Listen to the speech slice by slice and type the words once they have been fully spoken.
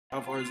How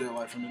far is that,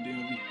 like, from the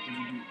DMV?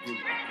 Would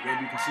that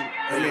be considered?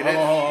 I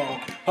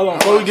mean, hold on.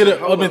 Before we get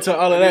up into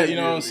all of that, you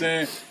know what I'm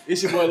saying?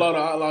 It's your boy Law the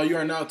Outlaw. You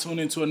are now tuned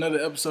into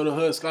another episode of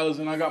Hood Scholars,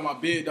 and I got my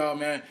big dog,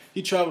 man.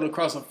 He traveled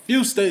across a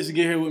few states to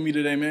get here with me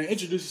today, man.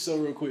 Introduce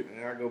yourself real quick.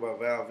 Man, I go by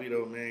Val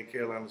Vito, man.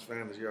 Carolina's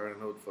Finest. You already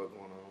know what the fuck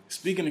going on.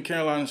 Speaking of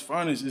Carolina's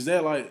Finest, is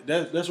that like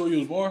that's where you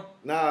was born?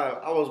 Nah,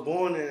 I was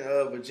born in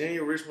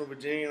Virginia, Richmond,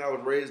 Virginia. I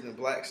was raised in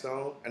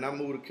Blackstone, and I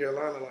moved to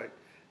Carolina like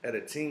at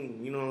a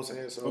teen. You know what I'm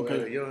saying? So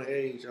at a young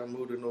age, I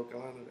moved to North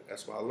Carolina.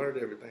 That's why I learned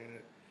everything.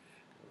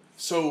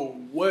 So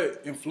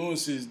what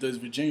influences does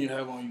Virginia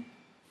have on you?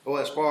 Oh,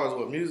 as far as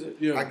what music?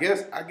 Yeah. I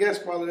guess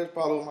probably that's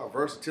probably where my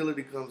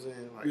versatility comes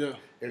in. Like, yeah.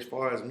 As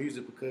far as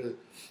music, because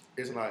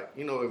it's like,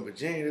 you know, in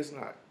Virginia, it's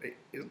not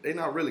they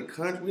not really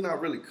country. We're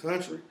not really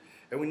country,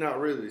 and we're not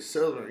really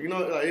southern. You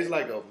know, like, it's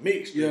like a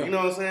mixture. Yeah. You know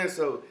what I'm saying?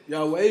 So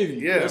y'all wavy.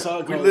 Yeah. That's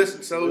how we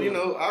listen. So you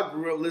know, I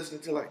grew up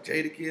listening to like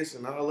Jadakiss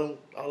and all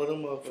of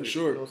them motherfuckers. For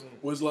sure. You know what I'm saying?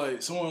 Was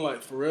like someone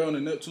like Pharrell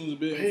and the Neptunes a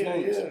big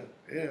influence?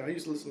 Yeah. I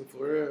used to listen to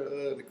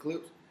Pharrell, the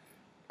Clips,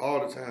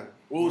 all the time.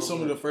 What was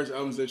some of the first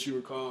albums that you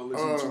recall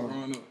listening to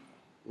growing up?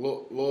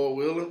 Lord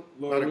Willin,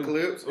 the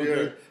Clips.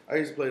 Okay. Yeah, I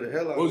used to play the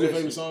hell out of that. What was your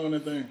favorite song on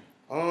that thing?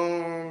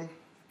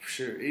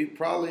 Shit,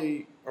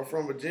 I'm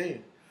from Virginia.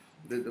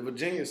 The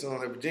Virginia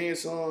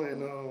song,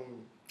 and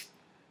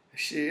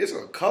shit, it's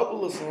a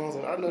couple of songs.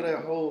 I know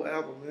that whole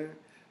album, man.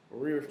 For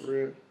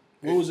real.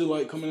 What was it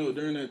like coming up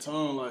during that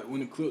time, like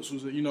when the Clips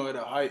was, you know, at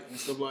a height and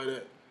stuff like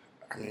that?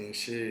 I mean,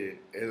 shit.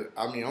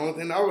 Only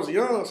thing I was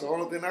young, so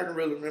only thing I can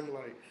really remember,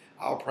 like,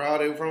 I was proud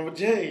they were from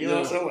Virginia. You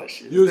know what I'm saying? Like,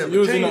 shit. You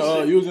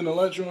was in the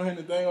lunchroom hitting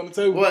the thing on the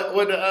table.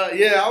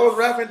 Yeah, I was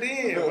rapping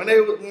then. When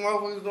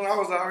motherfuckers was doing, I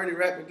was already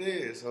rapping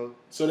then. So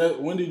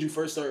when did you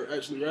first start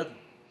actually rapping?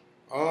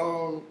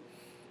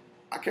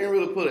 I can't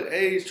really put an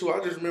age to it.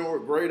 I just remember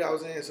what grade I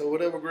was in. So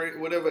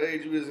whatever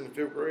age you was in the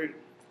 5th grade.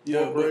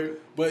 Yeah,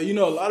 but you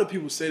know, a lot of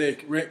people say they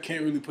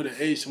can't really put an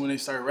age to when they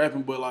start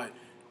rapping, but like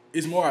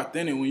it's more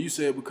authentic when you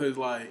say it because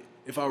like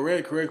if I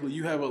read correctly,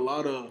 you have a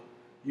lot of,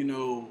 you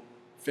know,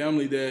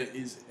 family that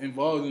is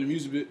involved in the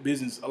music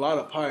business, a lot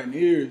of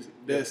pioneers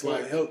that's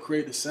like helped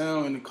create the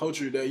sound and the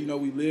culture that, you know,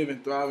 we live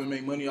and thrive and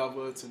make money off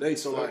of today.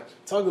 So like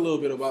talk a little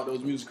bit about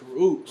those musical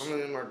roots. I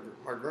mean,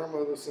 my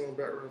grandmother sang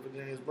background for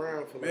James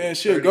Brown for like Man,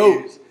 shit, 30 go.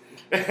 years.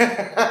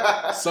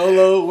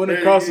 Solo, went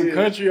across the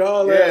country,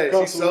 all that,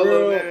 across the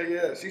world. Man,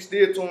 yeah. She's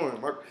still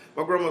touring.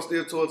 My grandma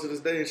still touring to this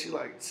day, and she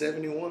like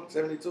 71,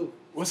 72.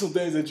 What's some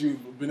things that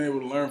you've been able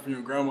to learn from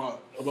your grandma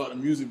about the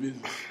music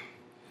business?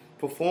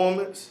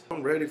 Performance.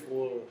 I'm ready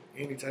for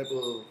any type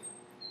of,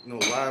 you know,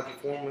 live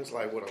performance,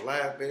 like with a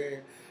live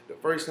band. The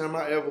first time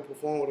I ever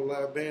performed with a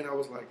live band, I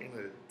was like in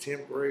the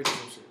 10th grade or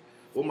some shit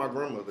with my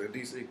grandmother in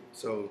D.C.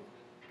 So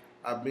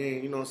I've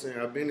been, you know what I'm saying,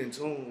 I've been in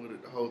tune with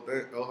it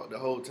the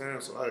whole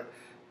time. So I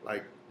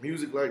like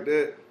music like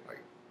that, like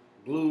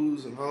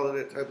blues and all of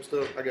that type of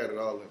stuff. I got it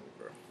all in me,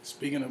 bro.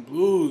 Speaking of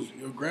blues,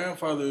 your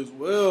grandfather as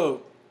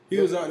well. He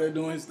was out there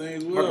doing his thing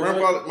as well. My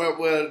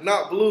grandfather,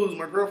 not blues.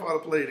 My grandfather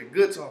played the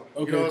guitar.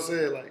 Okay. You know what I'm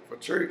saying? Like for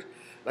church,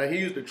 like he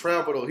used to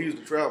travel though.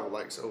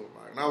 Like so.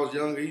 Like, when I was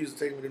younger, he used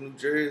to take me to New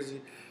Jersey,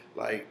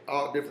 like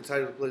all different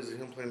types of places.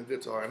 Him playing the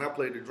guitar, and I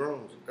played the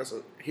drums. That's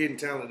a hidden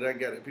talent that I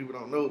got that people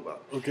don't know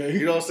about. Okay.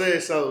 You know what I'm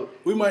saying? So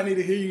we might need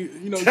to hear you.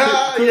 You know,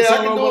 I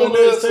can do a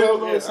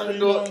little something. You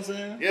know what I'm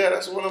saying? Yeah,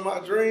 that's one of my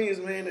dreams,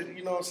 man.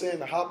 You know what I'm saying?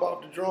 To hop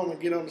off the drum and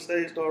get on the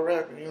stage, and start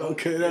rapping. You know?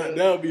 Okay, that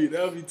would be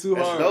too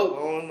that's hard. Dope. I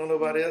don't know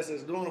nobody else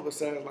that's doing it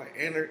besides like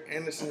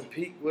Anderson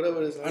Peak,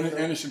 whatever it is.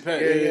 Anderson Paak.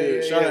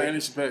 Yeah. Shout out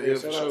Anderson Paak. Yeah,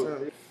 for sure.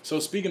 Him, yeah. So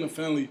speaking of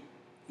family,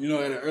 you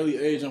know, at an early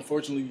age,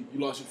 unfortunately, you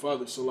lost your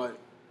father. So like,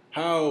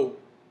 how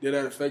did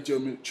that affect your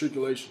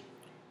matriculation?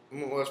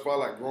 Well, as far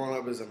like growing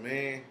up as a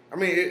man, I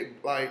mean,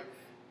 I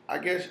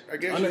guess. I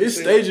know it's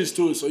stages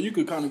to it, so you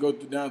could kind of go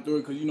down through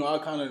it because you know I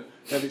kind of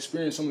have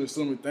experienced some of the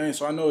similar things,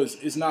 so I know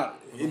it's not.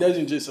 It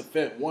doesn't just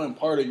affect one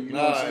part of you. You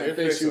know what I'm saying? It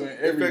affects you in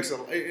every.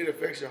 It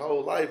affects your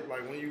whole life.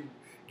 Like when you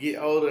get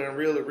older and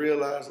really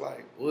realize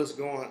like what's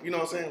going. You know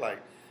what I'm saying?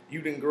 Like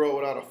you didn't grow up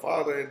without a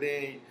father, and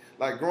then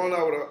like growing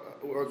up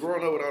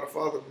without a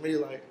father for me,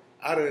 like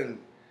I didn't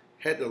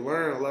had to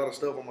learn a lot of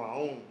stuff on my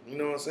own. You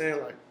know what I'm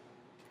saying? Like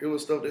it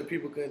was stuff that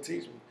people couldn't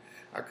teach me.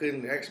 I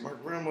couldn't ask my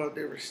grandma.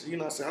 You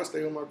know what I'm saying? I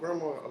stayed with my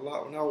grandma a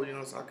lot when I was, you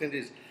know, so I couldn't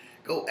just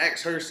go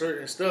ask her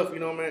certain stuff, you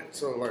know what I mean?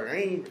 So, like, I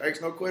ain't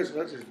ask no questions.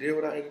 I just did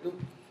what I had to do.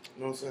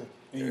 You know what I'm saying?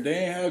 And they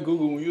ain't had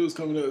Google when you was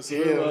coming up. So,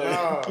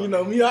 nah. You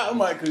know, me, I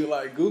might could,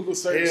 like, Google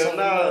search something.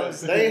 Nah.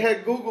 They ain't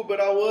had Google, but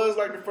I was,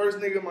 like, the first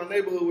nigga in my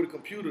neighborhood with a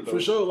computer, though. For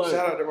sure. Like,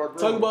 shout out to my grandma.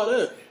 Talk about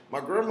that. My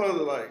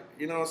grandmother, like,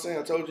 you know what I'm saying?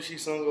 I told you she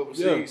sung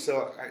overseas.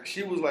 So,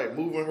 she was, like,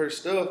 moving her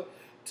stuff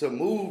to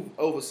move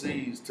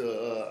overseas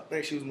to, I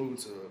think she was moving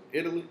to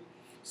Italy.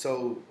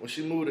 So when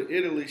she moved to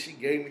Italy, she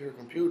gave me her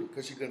computer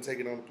because she couldn't take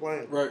it on the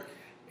plane. Right.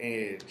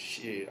 And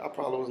shit, I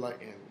probably was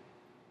like in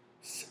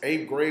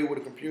 8th grade with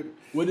a computer.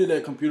 What did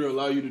that computer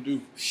allow you to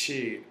do?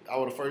 Shit, I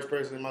was the first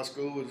person in my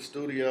school with a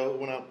studio.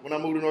 When I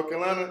moved to North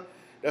Carolina,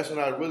 that's when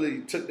I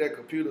really took that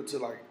computer to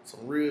like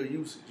some real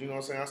usage. You know what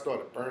I'm saying? I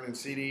started burning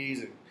CDs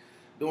and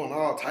doing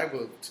all type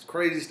of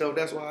crazy stuff.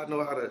 That's why I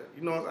know how to,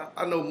 you know,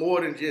 I know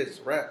more than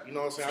just rap. You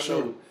know what I'm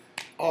saying? I know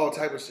all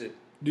type of shit.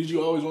 Did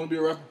you always want to be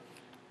a rapper?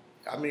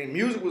 I mean,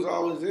 music was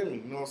always in me.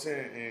 You know what I'm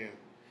saying? And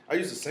I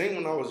used to sing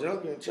when I was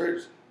younger in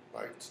church,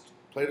 like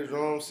play the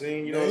drums,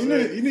 sing. You know what I'm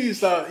saying? You need to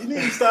start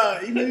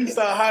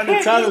hiding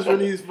the talents from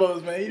these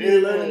folks, man. You need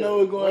to let them know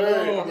what's going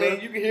on. I mean,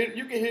 you can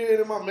hear it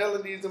in my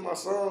melodies and my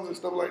songs and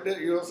stuff like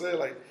that. You know what I'm saying?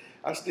 Like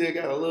I still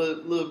got a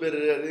little bit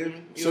of that in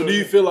me. So do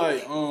you feel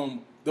like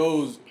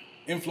those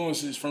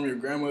influences from your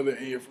grandmother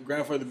and your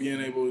grandfather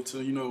being able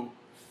to, you know,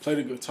 play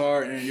the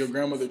guitar and your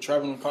grandmother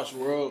traveling across the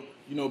world,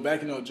 you know,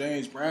 backing up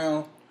James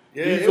Brown?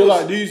 Yeah,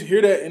 do you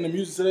hear that in the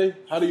music today?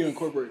 How do you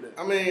incorporate that?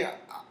 I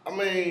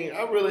mean,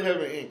 I really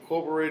haven't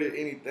incorporated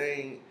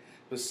anything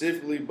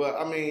specifically, but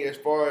I mean, as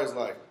far as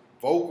like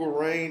vocal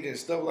range and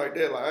stuff like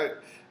that, like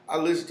I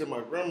listened to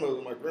my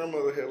grandmother. My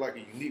grandmother had like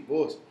a unique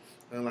voice,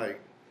 and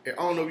like I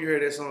don't know if you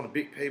heard that song, "The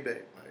Big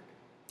Payback."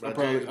 Like I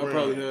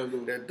probably have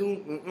though. That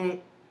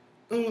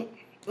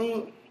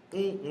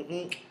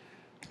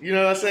You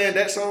know what I'm saying?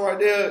 That song right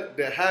there,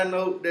 that high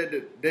note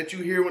that you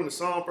hear when the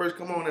song first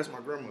come on, that's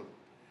my grandmother.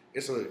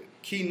 It's a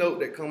key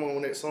note that come on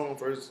when that song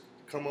first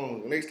come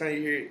on. The next time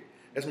you hear it,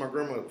 that's my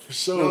grandmother. For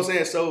sure. You know what I'm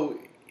saying? So,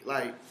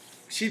 like,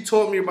 she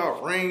taught me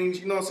about range.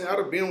 You know what I'm saying? I'd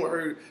have been with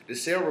her to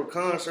several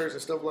concerts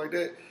and stuff like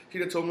that. She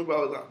done told me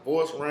about like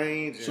voice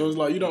range. So it's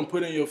like you done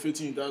put in your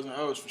 15,000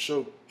 hours for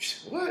sure.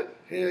 What?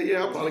 Hell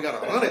yeah, I probably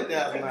got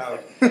 100,000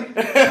 hours.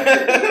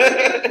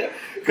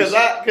 Cause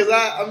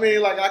I mean,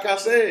 like I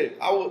said,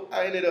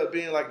 I ended up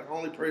being like the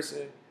only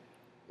person,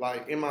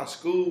 like in my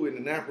school in the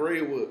ninth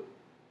grade with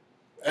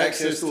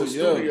access to a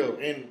studio,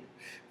 and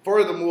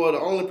furthermore, the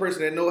only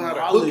person that know how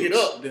to hook it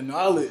up. The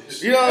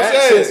knowledge. You know what I'm saying?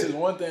 Access saying? is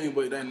one thing,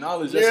 but that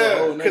knowledge, that's a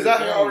whole nother because I had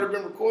thing. already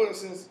been recording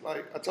since,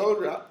 like I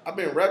told you, I've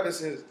been rapping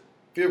since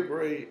 5th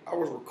grade. I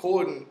was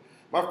recording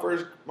my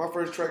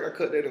first track. I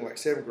cut that in like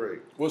 7th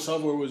grade. What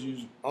software was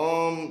you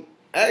using?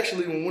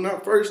 Actually, when I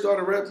first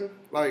started rapping,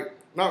 like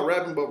not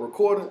rapping but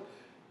recording,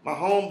 my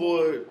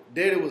homeboy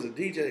daddy was a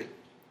DJ,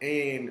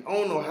 and I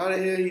don't know how the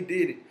hell he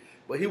did it,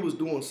 but he was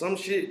doing some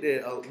shit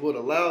that would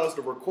allow us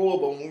to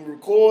record. But when we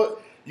record,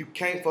 you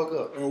can't fuck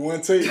up.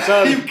 One take,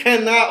 Charlie. You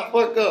cannot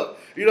fuck up.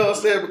 You know what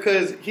I'm saying?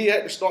 Because he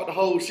had to start the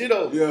whole shit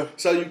over. Yeah.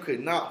 So you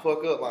could not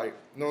fuck up. Like,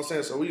 you know what I'm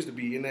saying? So we used to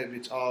be in that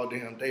bitch all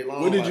damn day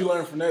long. What did you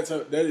learn from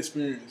that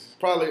experience?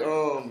 Probably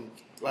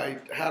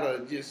like how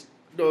to just,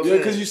 you know what I'm Yeah, saying?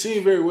 because you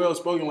seem very well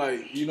spoken.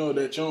 Like, you know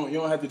that you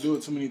don't have to do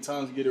it too many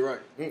times to get it right.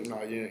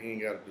 No, you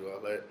ain't got to do all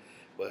that.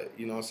 But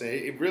you know what I'm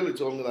saying? It really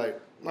told me, like,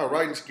 my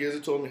writing skills.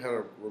 It told me how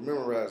to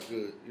memorize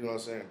good. You know what I'm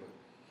saying? But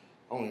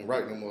I don't even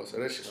write no more, so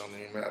that shit don't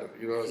even matter.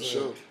 You know what I'm saying?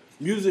 Sure.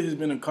 Music has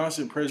been a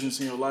constant presence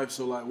in your life.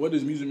 So, like, what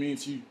does music mean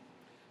to you?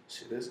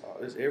 Shit, it's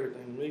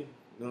everything to me. You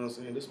know what I'm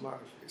saying? This is my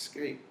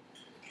escape.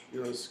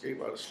 You know, escape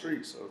out of the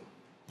streets. So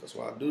that's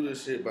why I do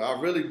this shit. But I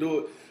really do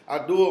it. I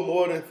do it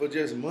more than for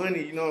just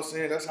money. You know what I'm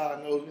saying? That's how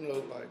I know. You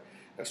know, like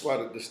that's why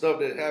the stuff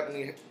that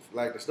happened,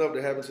 like the stuff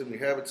that happened to me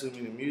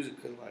in the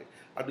music. Cause like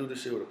I do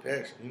this shit with a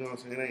passion. You know what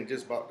I'm saying? It ain't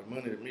just about the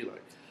money to me.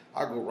 Like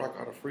I go rock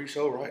out a free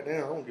show right now.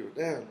 I don't give a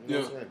damn. You know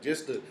what I'm saying?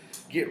 Just to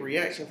get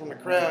reaction from the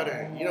crowd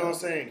and you know what I'm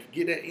saying?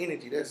 Get that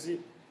energy. That's it.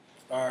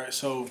 All right.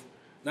 So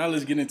now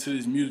let's get into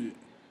this music.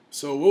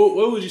 So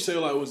what would you say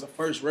like was the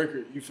first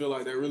record you feel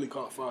like that really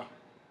caught fire?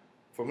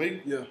 For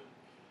me? Yeah.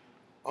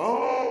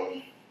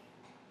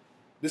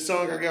 This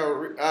song I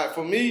got,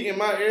 for me, in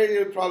my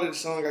area, probably the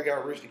song I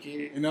got, Rich the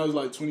Kid. And that was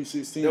like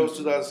 2016. That was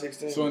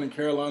 2016. So in the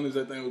Carolinas,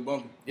 that thing was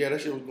bumping. Yeah, that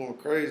shit was going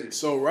crazy.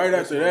 So right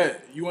after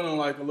that, you went on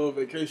like a little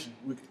vacation.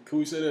 Could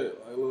we say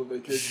that? Like a little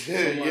vacation?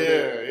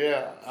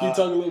 Yeah. Can you talk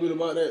a little bit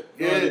about that?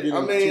 Yeah,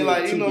 I mean,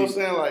 like, you know what I'm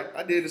saying? Like,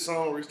 I did the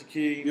song Rich the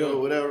Kid, you know,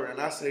 whatever, and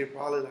I say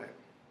probably like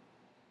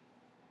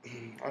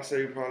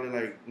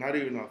not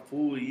even a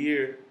full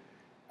year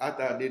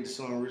after I did the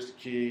song Rich the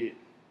Kid.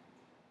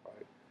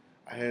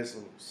 I had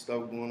some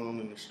stuff going on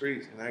in the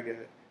streets, and I got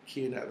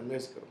kidnapped in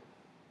Mexico.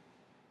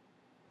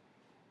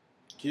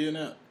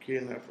 Kidnapped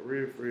for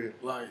real.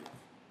 Like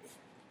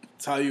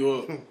tie you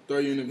up, throw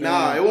you in the van.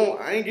 Nah, it won't.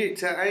 I ain't get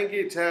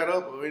tied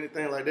up or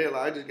anything like that.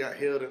 Like I just got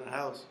held in the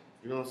house.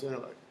 You know what I'm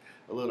saying? Like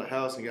a little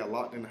house and got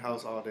locked in the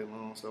house all day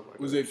long, stuff like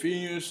that. Was they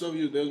feeding you and stuff?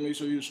 They was make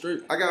sure you was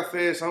straight. I got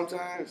fed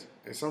sometimes,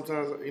 and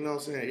sometimes you know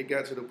what I'm saying. It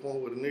got to the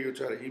point where the nigga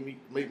tried to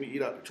make me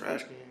eat out the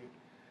trash can.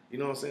 You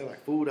know what I'm saying?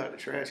 Like food out the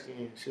trash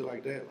can, shit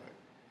like that. Like.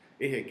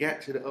 It had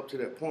got up to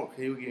that point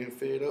because he was getting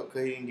fed up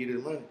because he didn't get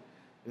his money.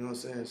 You know what I'm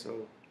saying?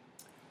 So,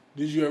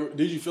 did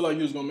you feel like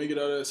you was gonna make it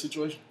out of that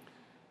situation?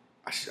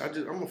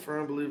 I'm a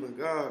firm believer in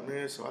God,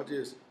 man. So I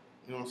just,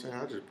 you know what I'm saying?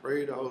 I just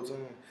prayed the whole time.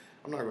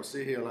 I'm not gonna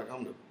sit here like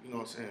I'm the, you know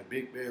what I'm saying,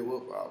 big bad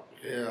whoop out.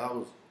 Yeah, I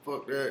was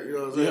fuck that. You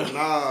know what I'm saying?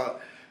 Yeah.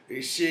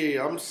 Nah,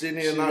 shit. I'm sitting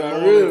here not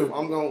knowing if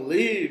I'm gonna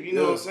leave. You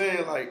know what I'm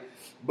saying? Like,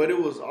 but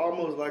it was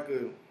almost like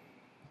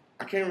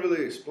I can't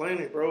really explain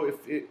it, bro.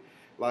 If it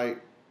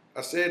like. I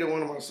said in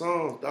one of my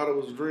songs, thought it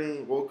was a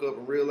dream, woke up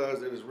and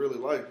realized that it's really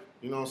life.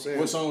 You know what I'm saying?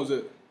 What song was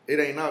it? It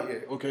ain't out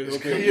yet.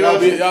 Okay. Y'all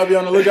be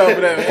on the lookout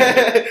for that,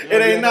 man.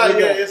 It ain't out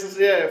yet. It's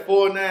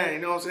 4-9. You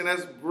know what I'm saying?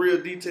 That's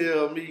real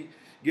detail of me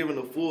giving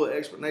a full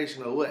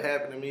explanation of what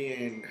happened to me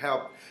and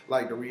how,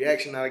 like, the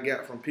reaction that I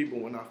got from people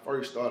when I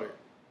first started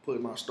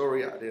putting my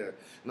story out there. You know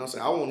what I'm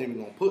saying? I wasn't even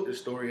gonna put the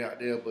story out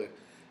there, but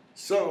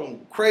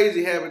something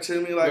crazy happened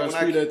to me. Like, when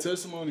I that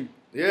testimony.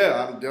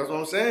 Yeah, that's what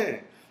I'm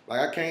saying.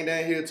 Like, I came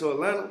down here to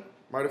Atlanta,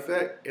 matter of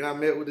fact, and I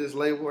met with this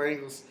label. I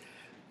ain't gonna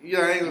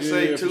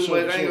say too much.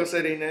 I ain't gonna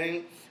say their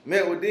name.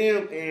 Met with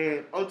them,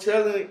 and I'm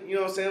telling, you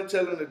know what I'm saying? I'm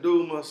telling the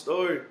dude my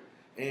story,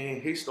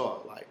 and he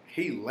started, like,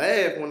 he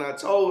laughed when I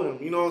told him,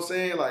 you know what I'm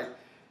saying? Like,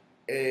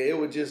 and it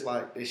was just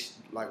like,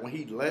 like when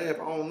he laughed,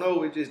 I don't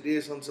know, it just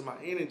did something to my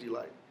energy.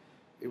 Like,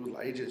 it was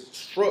like, it just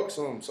struck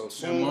something. So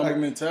soon, like,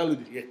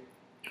 mentality.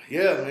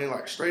 Yeah, man,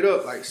 like, straight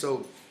up. Like,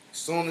 so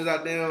soon as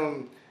I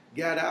damn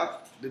got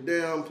out the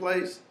damn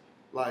place,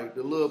 like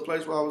the little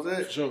place where I was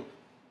at, sure.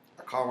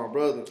 I called my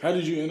brother. How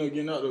did you end up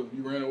getting out though?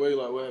 You ran away,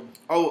 like what happened?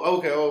 Oh,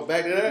 okay. Oh,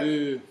 back to that?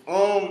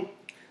 Yeah.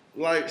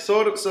 Like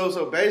sort of.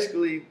 So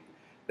basically,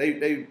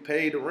 they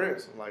paid the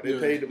ransom. Like they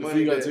paid the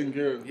money. You got taken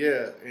care of.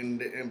 Yeah,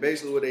 and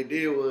basically what they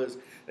did was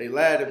they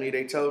lied to me.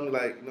 They told me,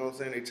 like, you know what I'm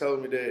saying? They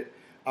told me that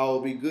I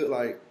would be good.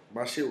 Like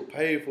my shit was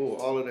paid for,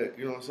 all of that.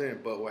 You know what I'm saying?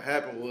 But what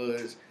happened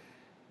was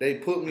they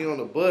put me on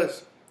the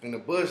bus, and the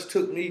bus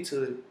took me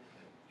to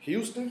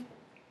Houston,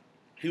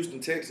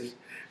 Texas,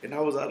 and I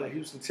was out in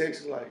Houston,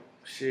 Texas, like,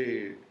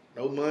 shit,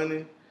 no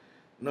money,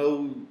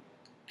 no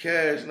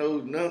cash, no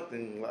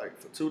nothing, like,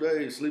 for 2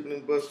 days, sleeping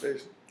in the bus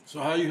station. So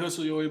how you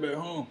hustle your way back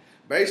home?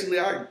 Basically,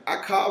 I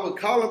was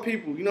calling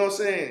people, you know what I'm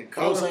saying?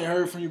 Folks ain't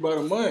heard from you about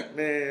a month.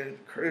 Man,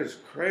 it's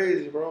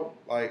crazy, bro.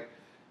 Like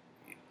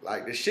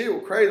the shit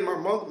was crazy. My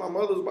mother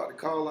was about to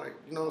call, like,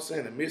 you know what I'm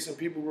saying, the missing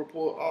people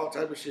report, all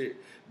type of shit.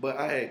 But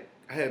I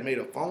had made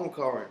a phone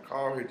call and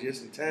called her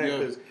just in time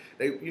because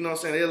they, you know what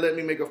I'm saying, they let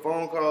me make a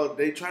phone call.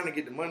 They trying to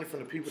get the money from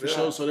the people.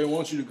 So they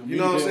want you to communicate. You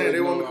know what I'm saying?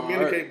 They want me to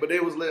communicate, but they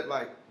was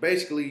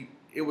basically,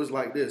 it was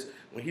like this.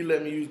 When he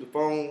let me use the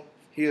phone,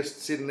 he'll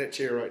sit in that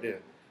chair right there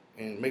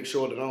and make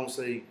sure that I don't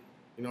say, you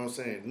know what I'm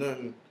saying,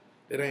 nothing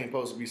that I ain't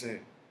supposed to be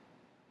saying.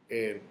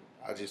 And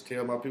I just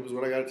tell my people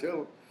what I got to tell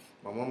them.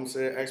 My mama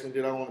asked me,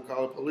 did I want to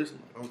call the police? I'm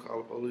like, don't call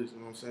the police. You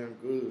know what I'm saying? I'm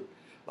good.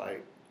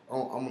 Like,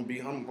 I'm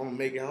gonna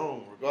make it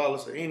home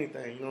regardless of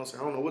anything. You know what I'm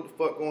saying? I don't know what the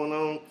fuck going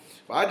on,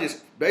 but I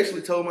just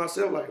basically told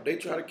myself, like, if they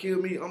try to kill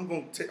me, I'm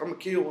gonna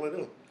kill one of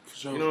them.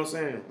 Sure. You know what I'm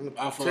saying?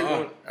 Eye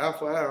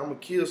for eye. I'm gonna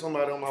kill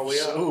somebody on my way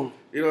out.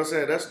 You know what I'm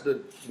saying? That's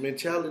the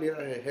mentality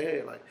I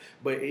had. Like,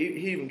 but he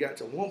even got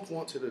to one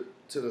point to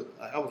the.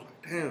 Like, I was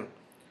like, damn,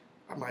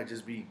 I might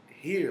just be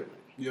here.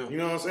 Like, you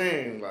know what I'm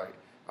saying? Like,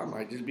 I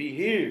might just be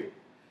here.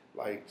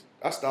 Like,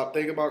 I stopped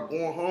thinking about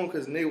going home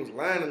because nigga was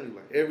lying to me,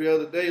 like, every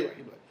other day. Like,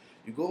 he like,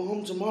 you go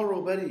home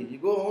tomorrow, buddy. You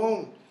go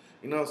home.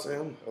 You know what I'm saying?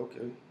 I'm like, okay.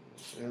 You know what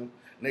I'm saying?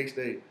 Next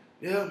day,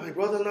 yeah, my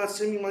brother not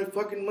send me my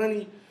fucking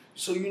money,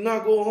 so you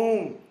not go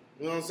home.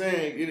 You know what I'm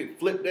saying? It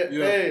flipped that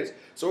fast.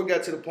 So it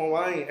got to the point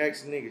where I ain't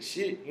asking niggas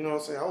shit. You know what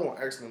I'm saying? I won't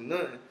ask them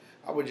nothing.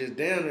 I was just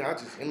down there. I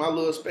just in my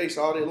little space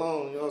all day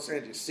long. You know what I'm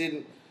saying? Just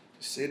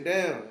sit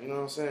down. You know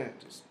what I'm saying?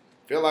 Just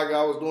felt like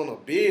I was doing a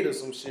bid or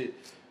some shit.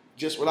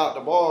 Just without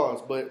the bars,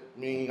 but I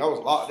mean, I was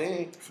locked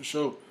in. For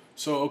sure.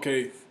 So,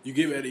 okay, you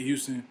get back to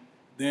Houston.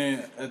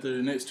 Then, after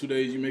the next 2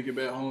 days, you make it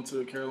back home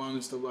to Carolina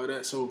and stuff like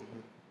that. So,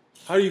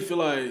 how do you feel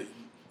like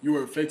you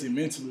were affected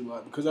mentally?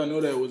 Like, because I know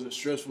that was a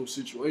stressful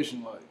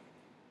situation. Like,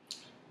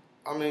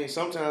 I mean,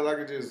 sometimes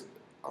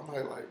I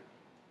might like,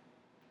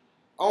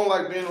 I don't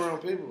like being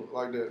around people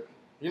like that.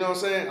 You know what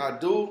I'm saying? I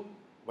do,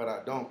 but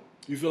I don't.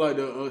 You feel like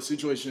the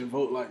situation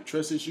invoked, like,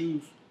 trust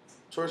issues?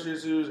 Trust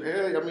issues,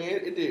 hell, I mean,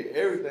 it did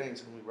everything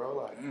to me, bro.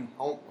 Like,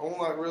 I don't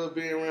like really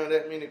being around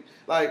that many.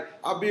 Like,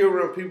 I be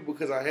around people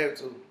because I have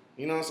to.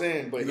 You know what I'm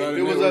saying? But if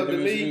it was up to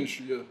me,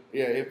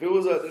 if it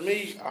was up to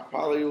me, I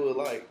probably would,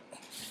 like,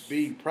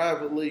 be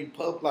privately,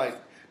 like,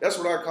 that's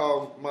what I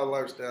call my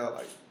lifestyle,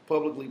 like,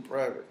 publicly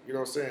private. You know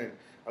what I'm saying?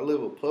 I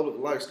live a public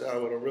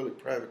lifestyle, but I'm really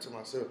private to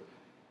myself.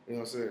 You know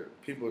what I'm saying?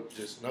 People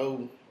just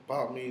know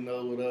about me,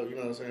 know what up, you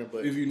know what I'm saying?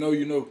 But if you know,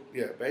 you know.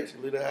 Yeah,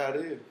 basically that's how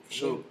it is.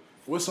 Sure.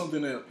 What's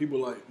something that people,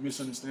 like,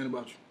 misunderstand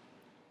about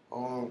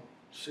you?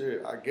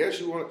 Shit, I guess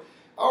you want.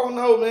 I don't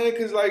know, man,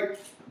 because, like,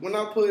 when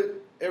I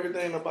put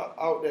everything about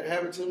out that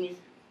happened to me,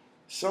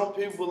 some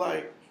people,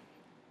 like,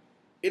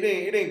 it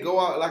didn't go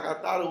out like I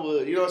thought it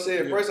would. You know what I'm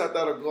saying? At first I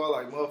thought it would go out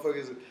like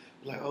motherfuckers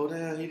like, oh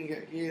damn, he didn't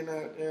get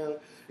kidnapped, damn.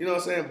 You know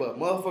what I'm saying? But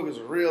motherfuckers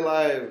are real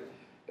life.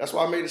 That's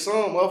why I made the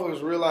song.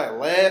 Motherfuckers real life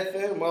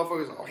laughing.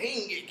 Motherfuckers, oh, he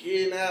didn't get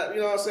kidnapped.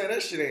 You know what I'm saying?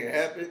 That shit ain't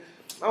happen.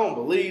 I don't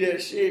believe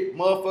that shit.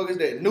 Motherfuckers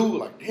that knew,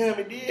 like, damn,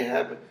 it did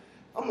happen.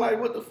 I'm like,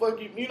 what the fuck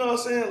you know what I'm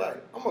saying?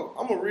 Like,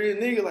 I'm a real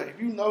nigga. Like, if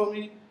you know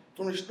me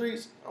from the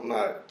streets, I'm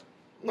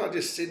not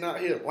just sitting out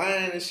here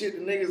lying and shit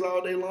to niggas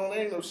all day long.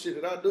 There ain't no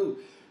shit that I do.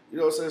 You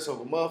know what I'm saying? So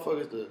for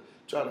motherfuckers to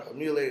try to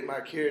humiliate my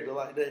character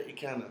like that, it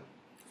kind of.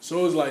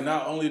 So it's like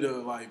not only the,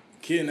 like,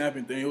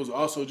 kidnapping thing, it was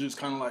also just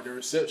kind of like the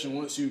reception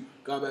once you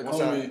got back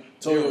home and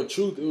told your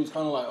truth. It was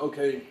kind of like,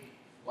 okay,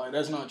 like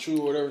that's not true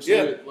or whatever. Yeah,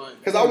 Said, like,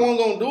 because I wasn't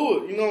gonna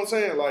do it. You know what I'm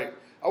saying? Like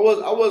I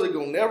wasn't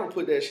gonna never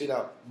put that shit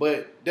out.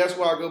 But that's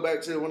why I go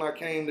back to when I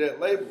came to that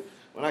label.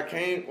 When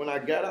I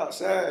got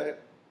outside,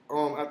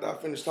 after I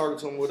finished talking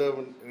to him, whatever,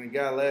 and the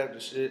guy laughed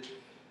and shit.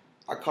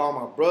 I called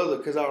my brother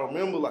because I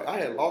remember like I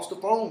had lost the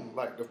phone.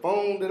 Like the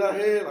phone that I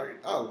had,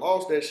 like I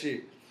lost that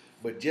shit.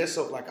 But just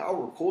so like I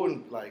was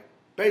recording, like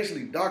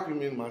basically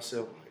documenting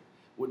myself like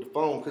with the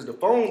phone because the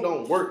phone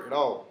don't work at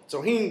all.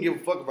 So he didn't give a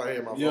fuck if I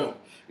had my phone. You know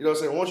what I'm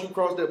saying? Once you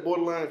cross that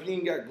borderline, if you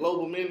ain't got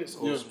global minutes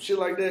or some shit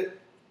like that,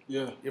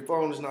 your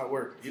phone is not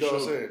working. You know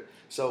what I'm saying?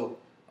 So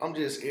I'm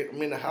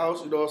in the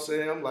house. You know what I'm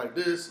saying? I'm like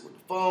this with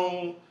the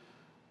phone,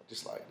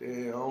 just like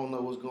damn. I don't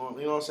know what's going on.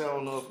 You know what I'm saying? I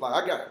don't know if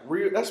like I got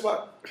real. That's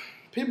why.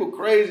 People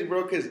crazy,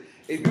 bro, because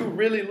if you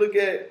really look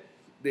at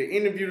the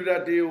interview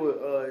that I did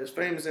with his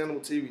famous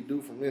Animal TV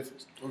dude from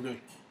Memphis,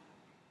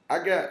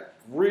 I got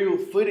real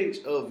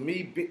footage of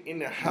me in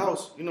the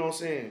house, you know what I'm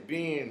saying,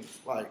 being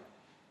like,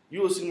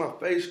 you will see my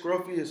face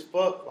scruffy as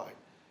fuck, like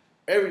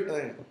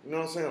everything, you know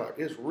what I'm saying, like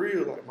it's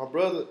real. Like my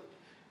brother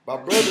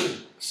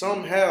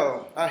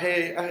somehow, I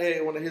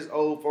had one of his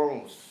old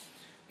phones,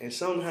 and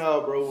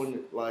somehow, bro, when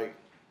like,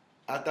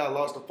 after I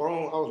lost the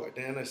phone, I was like,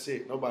 damn, that's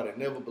it. Nobody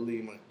never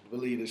believe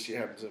this shit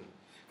happened to me.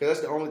 Because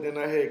that's the only thing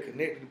I had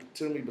connected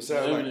to me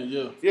besides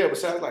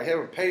besides like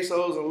having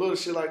pesos and little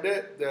shit like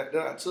that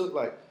I took.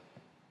 Like,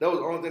 that was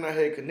the only thing I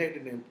had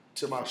connected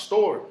to my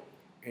story.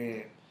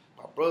 And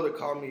my brother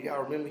called me. I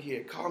remember he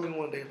had called me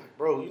one day like,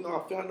 bro, you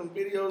know I found them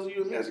videos of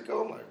you in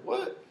Mexico? I'm like,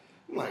 what?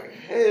 I'm like,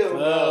 hell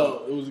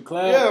no. It was a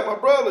cloud? Yeah, my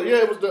brother.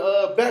 Yeah, it was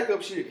the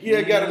backup shit. He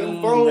had got a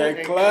new phone.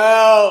 That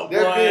cloud,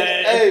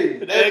 that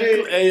boy.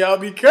 Bitch, hey, y'all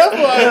be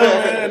careful out here,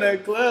 man.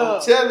 That cloud.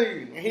 I'm telling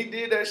you. And he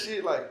did that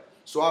shit like,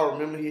 so I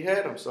remember he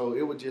had them. So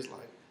it was just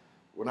like,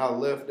 when I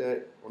left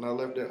that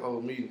whole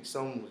meeting,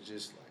 someone was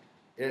just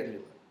like, at me,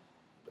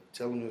 like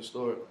telling me a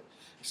story. Like,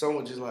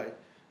 someone just like,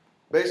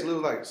 basically it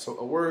was like, so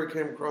a word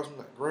came across me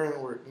like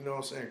groundwork, you know what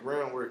I'm saying,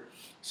 groundwork.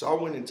 So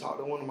I went and talked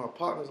to one of my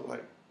partners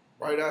like,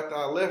 right after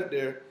I left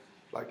there,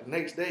 like the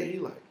next day,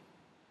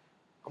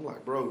 I'm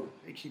like, bro,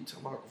 they keep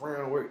talking about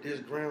groundwork, this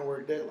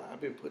groundwork, that. Like,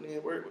 I've been putting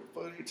in work.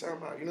 What the fuck they talking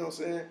about? You know what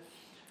I'm saying?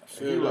 I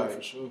feel like,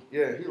 for sure.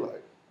 Yeah, he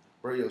like,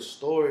 bro, your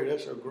story,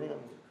 that's your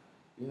groundwork.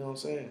 You know what I'm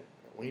saying?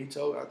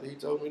 After he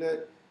told me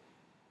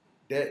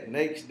that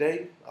next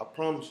day, I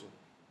promise you,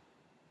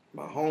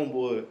 my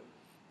homeboy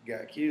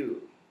got killed.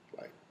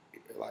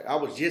 Like I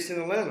was just in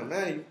Atlanta,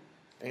 man.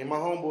 And my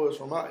homeboy is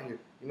from out here.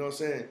 You know what I'm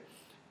saying?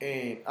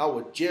 And I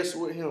was just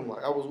with him.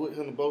 Like I was with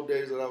him the both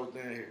days that I was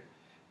down here.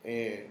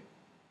 And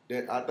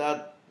that I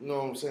thought, you know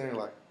what I'm saying,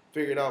 like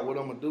figured out what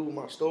I'm gonna do with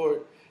my story.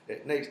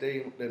 That next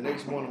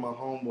morning my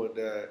homeboy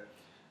died.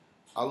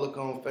 I look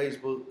on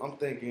Facebook, I'm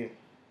thinking,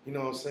 you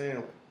know what I'm saying,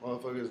 like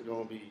motherfuckers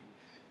gonna be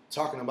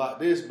talking about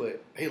this,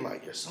 but they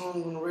like your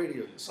song on the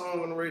radio, your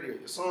song on the radio,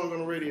 your song on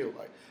the radio.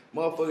 Like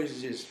motherfuckers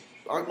is just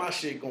my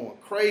shit going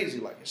crazy,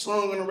 like your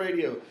song on the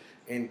radio.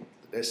 And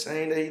that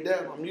same day he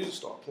died, my music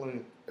started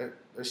playing.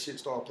 That shit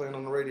started playing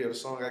on the radio. The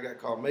song I got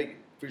called Make It,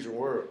 featuring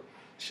World.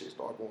 Shit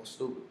started going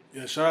stupid.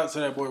 Yeah, shout out to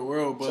that boy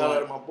World. But shout out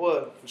to my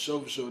boy. For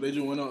sure. They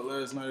just went up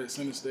last night at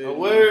Center Stage. A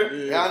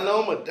word? Yeah, I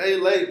know I'm a day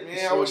late,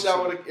 man. I wish I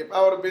would have, if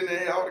I would have been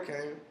there, I would have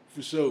came.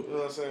 For sure. You know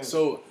what I'm saying?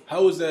 So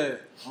how was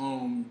that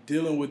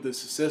dealing with the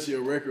success of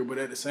your record, but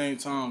at the same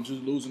time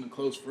just losing a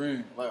close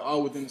friend, like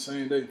all within the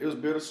same day? It was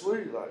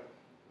bittersweet, like.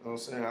 You know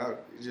what I'm saying?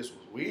 It just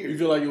was weird. You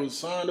feel like it was a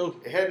sign though?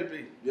 It had to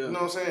be. Yeah. You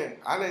know what I'm saying?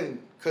 I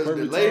didn't, because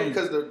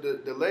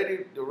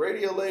the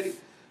radio lady,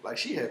 like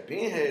she had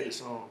the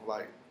song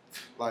like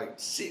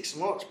 6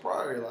 months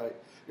prior. Like,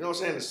 you know what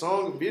I'm saying? The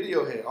song and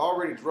video had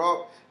already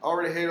dropped,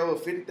 already had over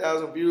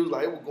 50,000 views.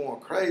 Like it was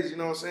going crazy. You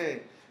know what I'm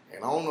saying?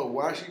 And I don't know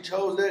why she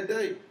chose that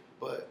day,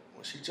 but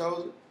when she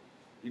chose it,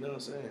 you know what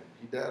I'm saying?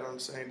 He died on the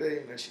same day,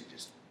 and that shit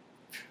just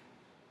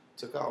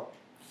took off.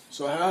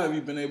 So how have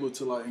you been able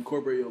to like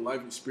incorporate your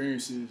life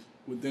experiences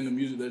within the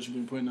music that you've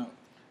been putting out?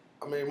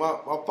 I mean, my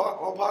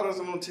partners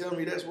are gonna tell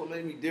me that's what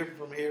made me different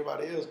from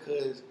everybody else,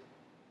 cause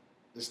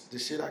the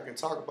shit I can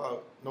talk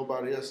about,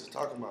 nobody else is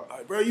talking about.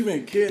 Like, bro, you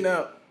been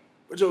kidnapped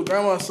with your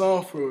grandma's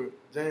song for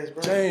James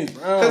Brown.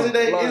 Cause it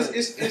ain't.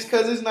 It's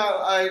cause it's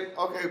not like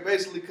okay,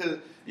 basically, cause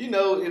you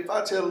know if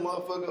I tell a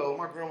motherfucker, oh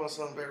my grandma's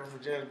song back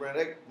from James Brown,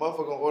 that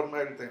motherfucker gonna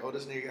automatically think, oh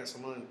this nigga got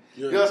some money.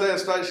 Yeah. You know what I'm saying?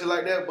 Start shit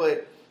like that,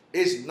 but.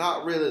 It's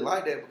not really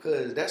like that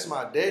because that's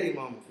my daddy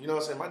mama. You know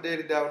what I'm saying? My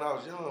daddy died when I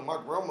was young. My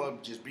grandma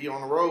just be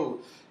on the road.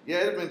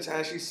 Yeah, there's been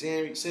times she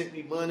sent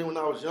me money when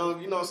I was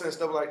young. You know what I'm saying?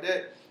 Stuff like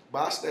that. But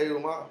I stayed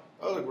with my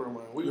other grandma.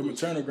 Your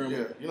maternal grandma.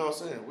 Yeah, you know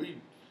what I'm saying? We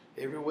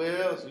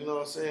everywhere else, you know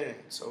what I'm saying?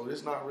 So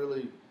it's not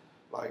really,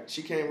 like,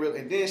 she can't really,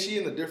 and then she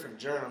in a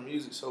different genre of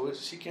music, so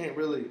she can't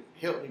really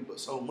help me but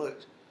so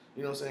much.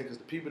 You know what I'm saying? Because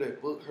the people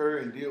that book her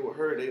and deal with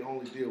her, they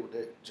only deal with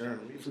that genre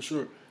of music. For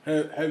sure.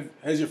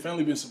 Has your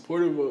family been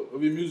supportive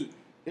of your music?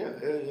 Yeah.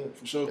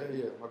 For sure.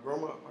 Yeah. My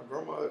grandma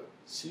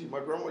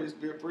used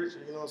to be a preacher,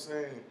 you know what I'm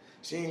saying?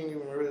 She ain't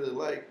even really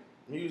like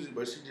music,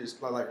 but she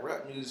just, like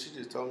rap music, she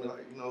just told me,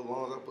 like, you know, as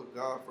long as I put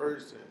God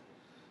first, and,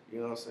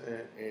 you know what I'm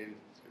saying? And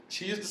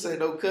she used to say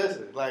no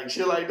cussing, like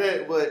shit like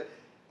that. But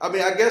I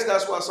mean, I guess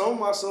that's why some of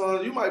my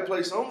songs, you might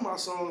play some of my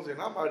songs,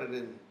 and I might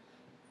have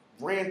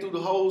ran through the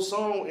whole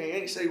song and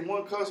ain't say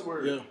one cuss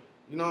word. Yeah.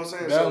 You know what I'm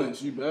saying? Balance,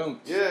 so, you balance.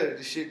 Yeah,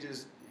 the shit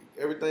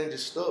everything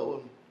just stuck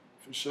with me.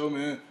 For sure,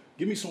 man.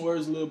 Give me some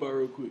words to live by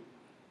real quick.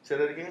 Say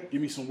that again?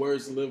 Give me some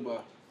words to live by.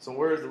 Some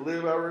words to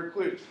live by real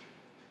quick.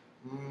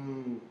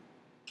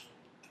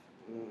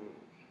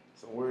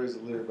 Some words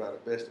to live by. The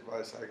best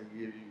advice I can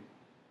give you.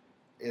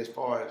 As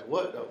far as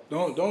what though?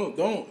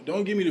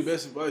 Don't give me the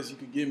best advice you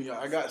could give me.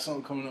 I got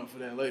something coming up for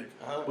that later.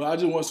 Uh-huh. But I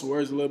just want some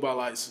words to live by.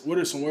 Like, what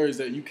are some words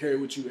that you carry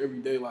with you every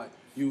day? Like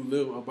you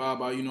live abide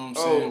by. You know what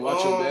I'm saying?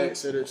 Watch your back, et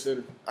cetera, et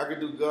cetera. I could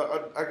do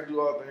God. I could do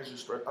all things through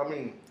strength. I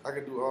mean, I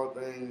could do all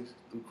things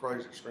through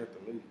Christ that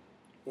strengthen me.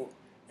 Well,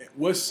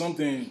 what's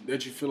something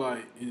that you feel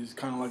like is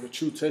kind of like a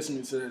true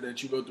testament to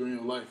that you go through in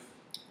your life,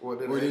 or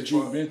that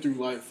you've been through,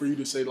 like for you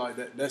to say like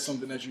that's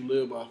something that you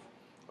live by?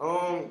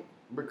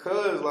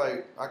 Because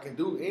like I can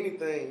do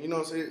anything, you know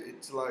what I'm saying?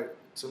 It's like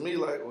to me,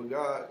 like with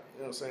God,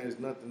 you know what I'm saying, there's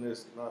nothing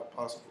that's not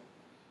possible.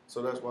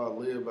 So that's why I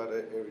live by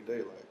that every day.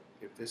 Like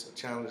if it's a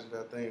challenge that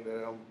I think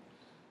that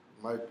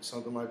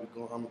something might be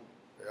going,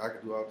 I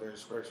can do all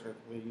things through Christ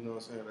for me. You know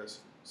what I'm saying? That's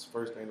the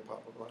first thing to pop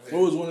up in my head.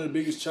 What was one of the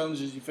biggest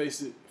challenges you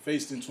faced in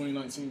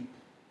 2019?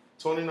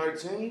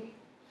 2019,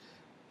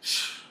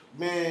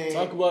 man.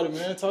 Talk about it,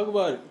 man. Talk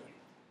about it.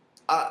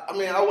 I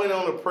mean, I went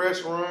on a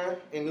press run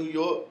in New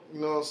York, you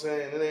know what I'm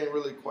saying? It ain't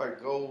really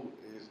quite go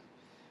as,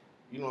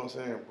 you know what I'm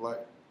saying?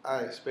 Like,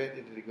 I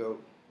expected it to go.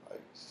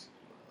 Like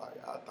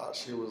I thought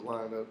shit was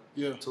lined up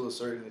to a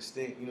certain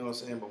extent, you know what I'm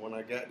saying? But when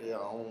I got there,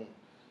 I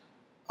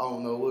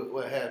don't know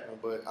what happened,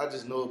 but I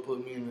just know it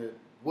put me in the,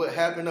 what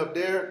happened up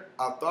there,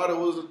 I thought it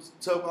was a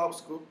tough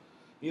obstacle,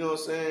 you know what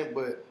I'm saying?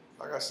 But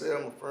like I said,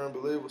 I'm a firm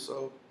believer,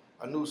 so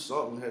I knew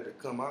something had to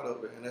come out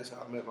of it, and that's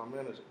how I met my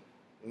manager.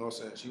 You know what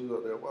I'm saying? She was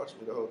up there watching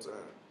me the whole time.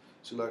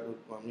 She liked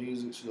my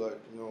music. She liked,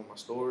 you know, my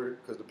story.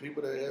 Because the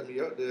people that had me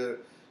up there,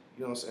 you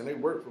know what I'm saying, they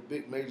work for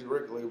big major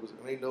record labels,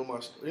 and they know my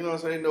story. You know what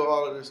I'm saying? They know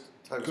all of this type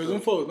of stuff.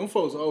 Because them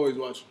folks always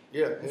watching.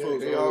 Yeah,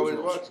 they always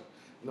watching.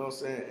 You know what I'm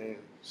saying? And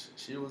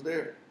she was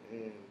there.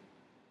 And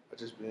I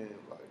just been,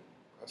 like,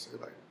 I say,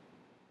 like,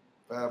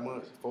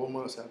 4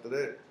 months after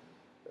that,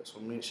 that's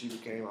when me and she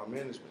became our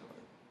management.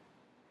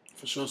 Like,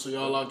 for sure. So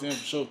y'all locked in for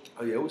sure.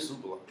 Oh, yeah, we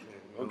super locked in.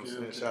 You know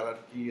okay. Shout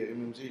out to Key at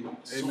MMG.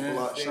 Hey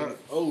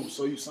man,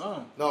 so you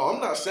signed? No,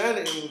 I'm not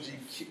signing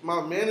MMG.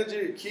 My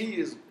manager Key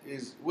is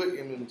with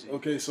MMG.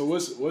 Okay, so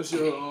what's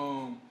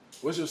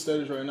your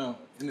status right now?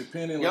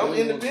 Independent? Yeah, I'm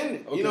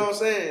independent. Okay. You know what I'm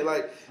saying?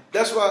 Like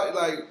that's why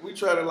like we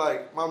try to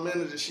like my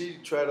manager she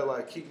try to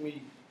like keep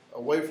me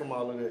away from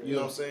all of that. You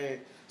know what I'm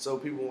saying? So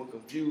people won't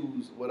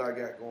confuse what I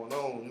got going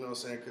on. You know what I'm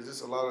saying? Because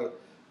it's a lot of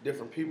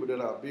different people that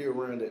I'll be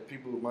around that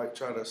people might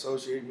try to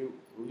associate me,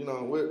 you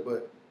know, with,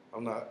 but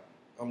I'm not.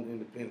 I'm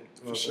independent.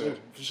 You know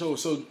for sure.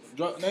 So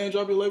drop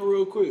your label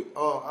real quick.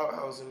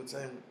 Outhouse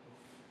Entertainment.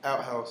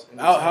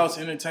 Outhouse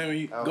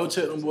Entertainment. Go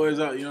check them boys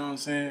out. You know what I'm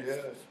saying? Yeah.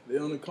 They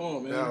on the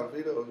come, man. Yeah,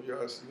 Vito,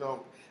 you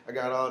know, I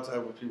got all type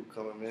of people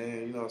coming,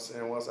 man. You know what I'm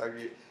saying? Once I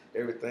get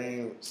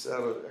everything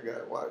settled, I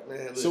got what,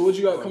 man. So what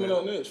you got coming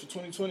out next for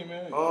 2020,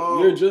 man?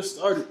 Year just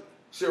started.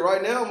 Shit,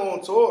 right now I'm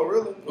on tour,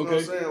 really. You know what I'm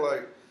Okay. saying?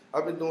 Like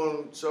I've been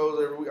doing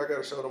shows every week. I got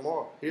a show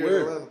tomorrow here in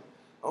Atlanta.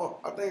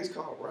 I think it's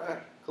called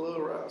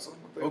Club Ride,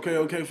 something like that.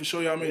 Okay, for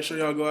sure. Y'all make sure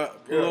y'all go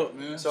out, pull up,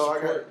 man. So I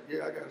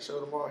got a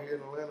show tomorrow here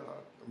in Atlanta.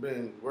 I've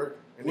been working.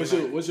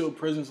 What's your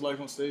presence like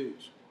on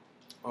stage?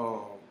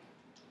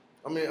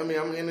 I mean,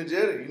 I'm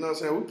energetic. You know what I'm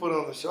saying? We put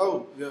on the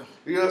show. Yeah.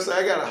 You know what I'm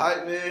saying? I got a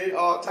hype man,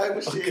 all type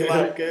of shit.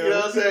 Okay, you know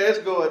what I'm saying? It's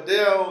going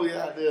down. We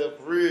out there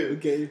for real.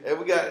 Okay. And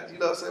we got, you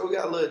know what I'm saying? We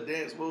got a little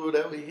dance move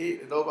that we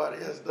hit that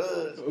nobody else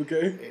does.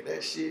 Okay. And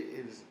that shit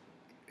is.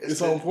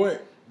 It's on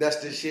point. That's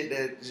the shit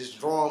that just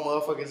drawing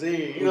motherfuckers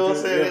in. You know what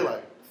I'm saying? They're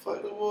like,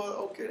 fuck the boy.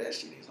 Okay, that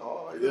shit is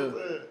hard. You know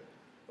what I'm saying?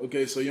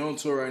 Okay, so you're on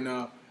tour right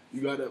now.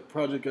 You got that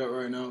project out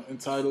right now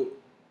entitled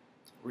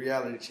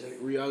Reality Check.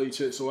 Reality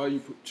Check. So why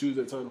you choose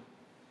that title?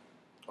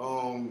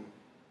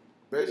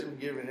 Basically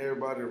giving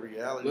everybody a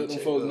reality check. Let them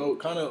folks know,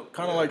 kind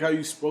of like how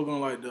you spoke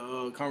on like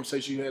the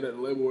conversation you had at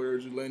the label where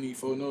you letting these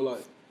folks know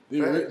like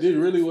this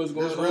really what's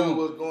going on. This really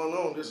what's going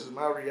on. This is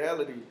my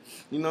reality.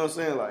 You know what I'm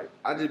saying? Like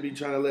I just be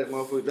trying to let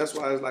motherfuckers. That's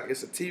why it's like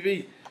it's a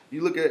TV.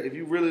 If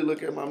you really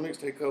look at my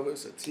mixtape cover,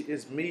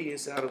 it's me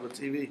inside of a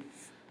TV.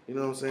 You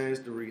know what I'm saying? It's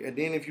and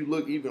then if you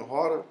look even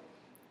harder,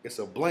 it's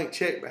a blank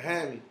check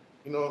behind me.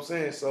 You know what I'm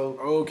saying? So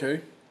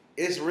okay.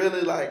 It's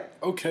really like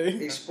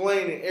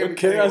explaining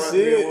everything. Okay, I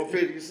see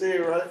it. You see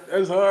it, right?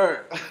 That's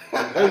hard.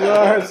 That's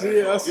hard. I see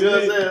it. I see you know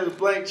what I'm saying? It's a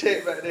blank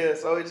check right there.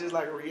 So it's just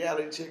like a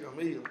reality check on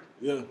me.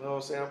 Yeah. You know what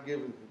I'm saying? I'm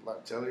giving,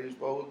 like, telling these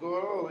folks what's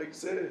going on, like you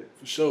said.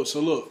 For sure. So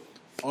look,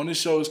 on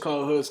this show, it's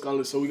called Hood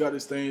Scholar. So we got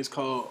this thing. It's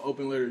called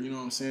Open Letter. You know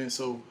what I'm saying?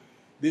 So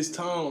this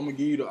time, I'm gonna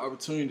give you the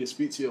opportunity to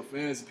speak to your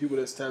fans and people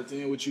that's tapped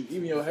in with you,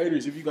 even your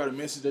haters. If you got a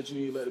message that you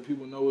need to let the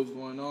people know what's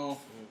going on,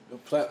 the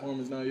platform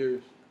is now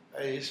yours.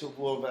 Hey, it's your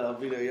boy Val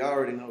Vito. Y'all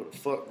already know what the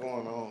fuck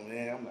going on,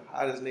 man. I'm the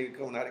hottest nigga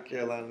coming out of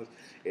Carolina.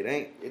 It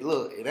ain't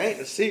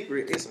a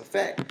secret. It's a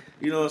fact.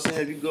 You know what I'm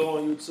saying? If you go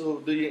on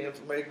YouTube, do your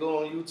information.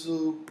 Go on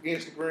YouTube,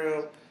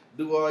 Instagram,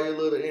 do all your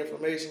little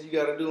information you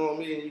got to do on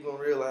me, and you're going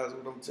to realize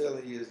what I'm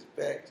telling you is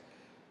fact.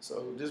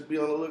 So just be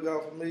on the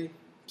lookout for me.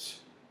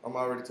 I'm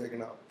already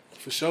taking out.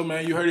 For sure,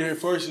 man. You heard it here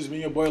first. It's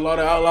been your boy, Law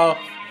the Outlaw.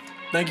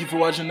 Thank you for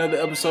watching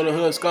another episode of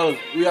Hood Scholars.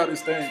 We out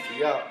this thing.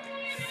 We out.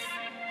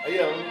 Oh,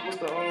 yeah, what's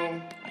the,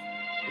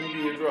 let me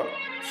give you a drop.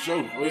 For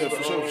sure. Oh, yeah,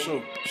 for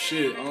sure.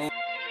 Shit,